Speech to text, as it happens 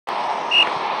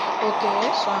Okay,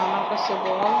 so আমার কাছে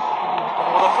বল।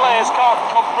 Well, the players can't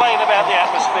complain about the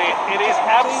atmosphere. It is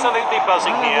absolutely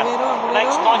buzzing here. The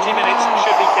next 90 minutes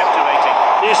should be captivating.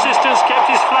 The assistant's kept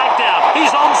his flag down.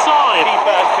 He's onside.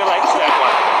 Keeper collects that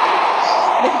one.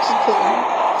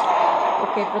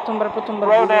 Okay, প্রথমবার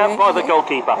Thrown out by the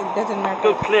goalkeeper. It doesn't matter.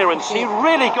 Good clearance. He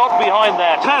really got behind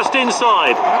that. Passed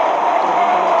inside.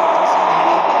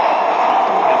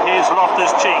 And here's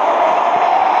Loftus-Cheek.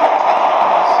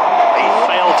 He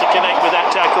failed to connect with that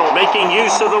tackle, making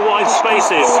use of the wide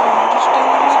spaces.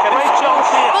 Great chance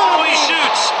here. Oh, he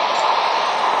shoots!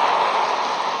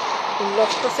 Well,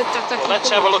 let's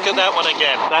have a look at that one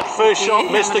again. That first shot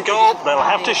missed the goal. They'll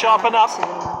have to sharpen up.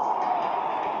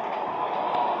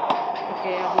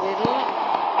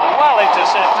 Well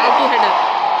intercepted.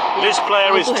 This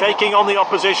player is taking on the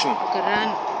opposition. Okay, run.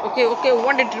 Okay,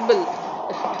 what a dribble.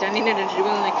 জানি না এটা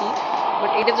dribble নাকি,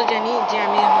 but এটা তো জানি যে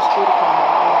আমি score করব।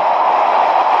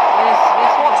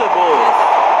 What a ball!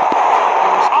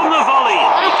 On the volley.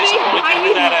 Disappointed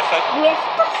with that effort.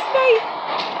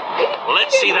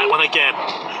 Let's see that one again.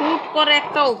 Shoot করে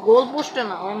একটা গোল পোস্টে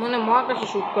না, ওই মনে মহাকাশে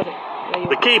শুট করে।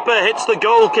 The keeper hits the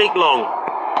goal kick long.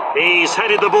 He's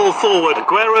headed the ball forward.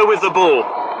 Guerrero with the ball.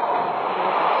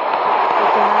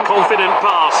 Confident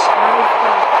pass.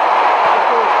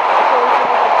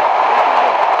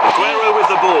 Guerrero with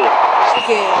the ball.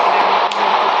 Okay.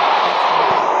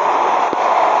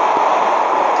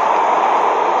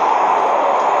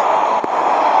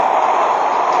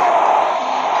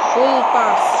 Full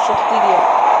pass, Shakti diya.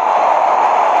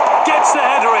 Gets the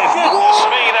header in. Goodness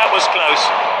me, that was close.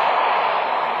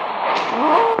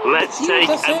 Let's take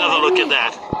another look at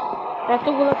that.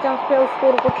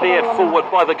 Cleared forward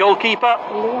by the goalkeeper.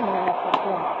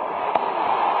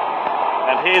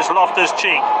 And here's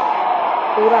Loftus-Cheek.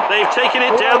 They've taken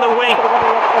it down the wing.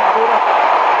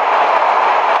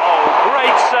 Oh,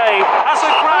 great save. That's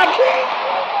a crack.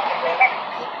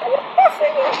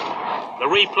 The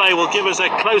replay will give us a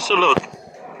closer look.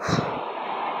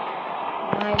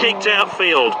 Kicked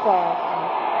outfield.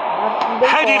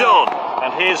 Headed on.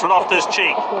 And here's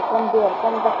Loftus-Cheek.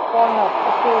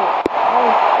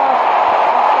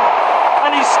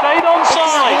 And he stayed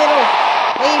onside.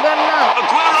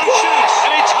 Aguero shoots,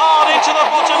 and it's hard into the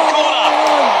bottom corner.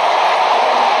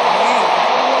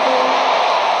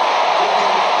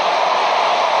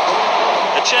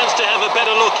 A chance to have a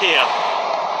better look here.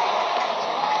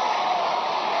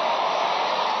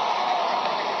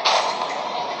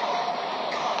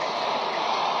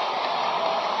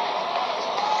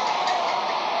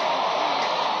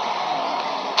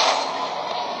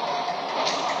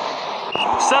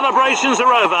 Celebrations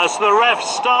are over, so the ref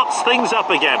starts things up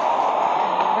again.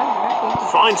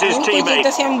 Finds his teammate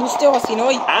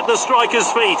at the striker's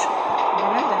feet.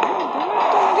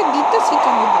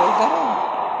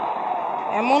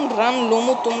 এমন run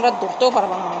লোমো তোমরা ধরতেও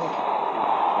পারবে না আমাকে।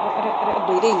 আরে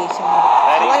দৌড়েই গেছে।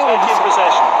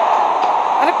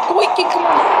 আরে কই কিক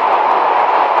মারে।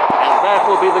 And that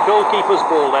will be the goalkeeper's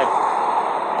ball then.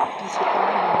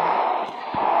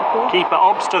 Keeper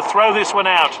opts to throw this one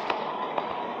out.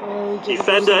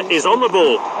 Defender is on the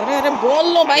ball.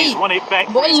 He's won it back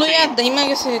for his team.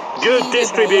 Good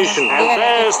distribution, and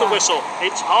there's the whistle.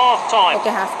 It's half time.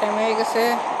 Okay, half time হয়ে গেছে।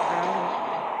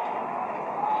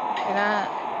 এরা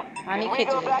পানি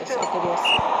খেতে গেছে। Okay, yes.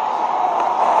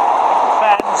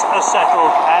 Fans are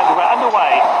settled, and we're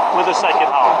underway with the second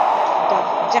half.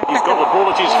 He's got the ball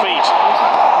at his feet.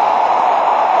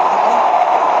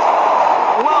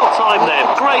 Well timed then,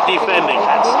 great defending.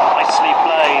 That's nicely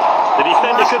played. The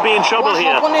defender could be in trouble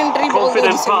here.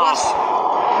 Confident pass.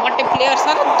 What a player,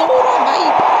 sir. Dora, bhai.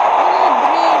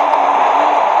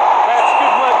 That's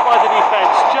good work by the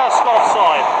defence, just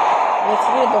offside.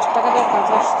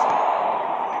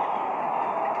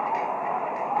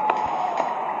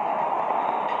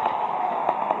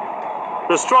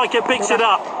 The striker picks it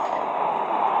up.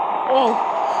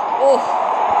 Oh.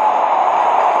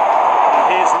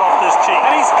 Here's Loftus-Cheek.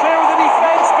 And he's clear of the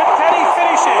defence, but can he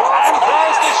finish it? And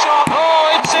there's the shot.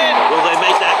 Oh, it's in. Will they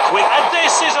make that quick? And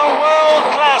this is a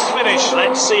world-class finish.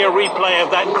 Let's see a replay of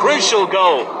that crucial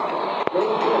goal.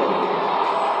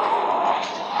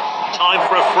 Time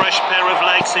for a fresh pair of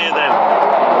legs here then.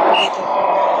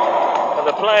 And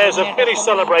the players have finished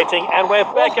celebrating, and we're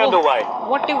back underway.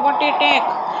 What a attack.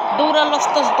 Dora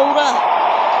Loftus, Dora.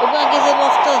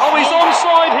 Oh, he's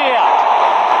onside here.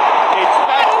 It's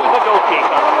back with the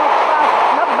goalkeeper.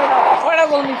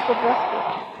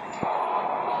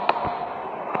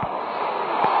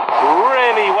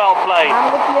 Really well played.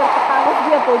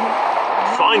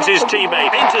 Finds his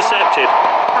teammate. Intercepted.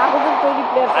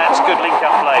 That's good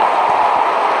link-up play.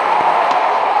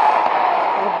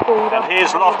 And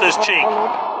here's Loftus-Cheek.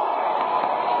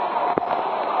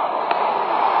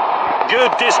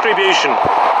 Good distribution.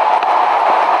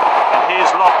 And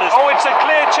here's Loftus. Oh, it's a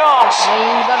clear chance.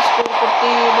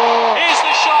 Here's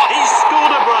the shot. He's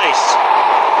scored a brace.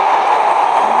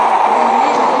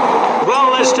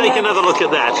 Well, let's take another look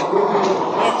at that.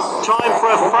 Time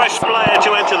for a fresh player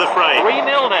to enter the fray.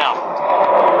 3-0 now.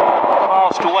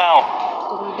 Passed well.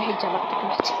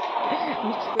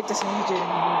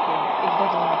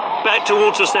 Back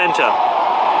towards the centre.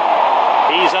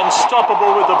 He's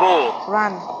unstoppable with the ball.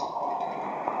 Run.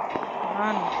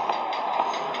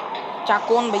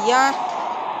 Chakon bhaiya.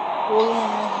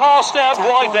 Passed out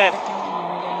wide then.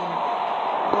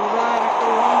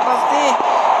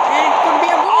 And it could be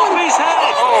a goal. Off his head.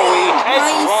 Oh, he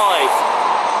heads wide.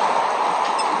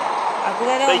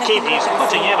 They keep he's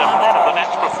putting in a man of the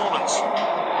match performance.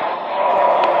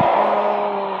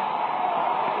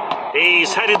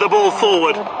 He's headed the ball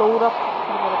forward.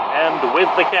 And with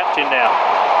the captain now.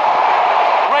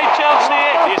 Great chance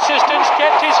here. The assistant's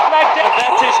kept his flag down.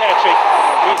 That's his hat-trick.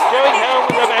 He's going home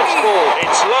with the match ball.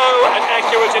 It's low and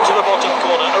accurate into the bottom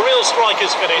corner. A real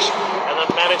striker's finish. And the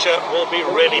manager will be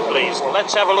really pleased.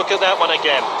 Let's have a look at that one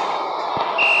again.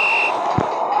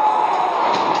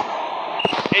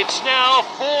 It's now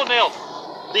 4-0.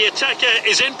 The attacker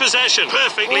is in possession.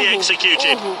 Perfectly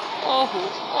executed.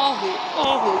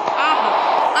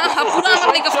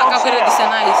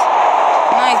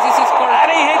 Nice, this is called. And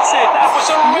he hits it. That was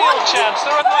a real chance.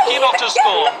 They're unlucky not to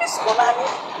score.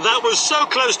 That was so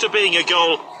close to being a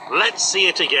goal. Let's see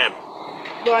it again.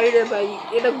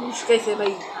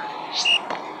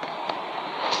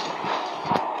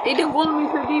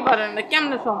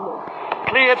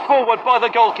 Cleared forward by the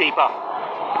goalkeeper.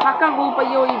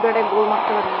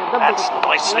 That's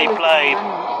nicely played.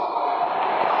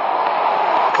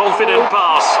 Confident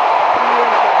pass.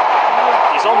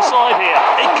 He's onside here.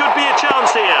 It could be a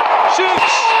chance here.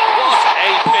 Shoots! What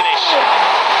a finish.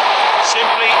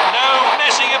 Simply no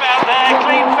messing about there.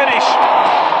 Clean finish.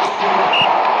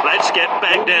 Let's get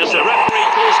back down to referee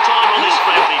calls time on this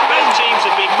friendly. Both teams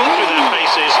have been put through their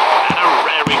paces and are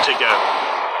raring to go.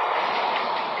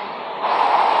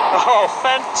 Oh,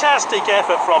 fantastic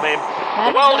effort from him.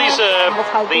 Well deserved.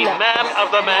 The Man of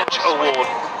the Match award.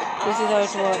 This is how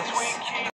it works.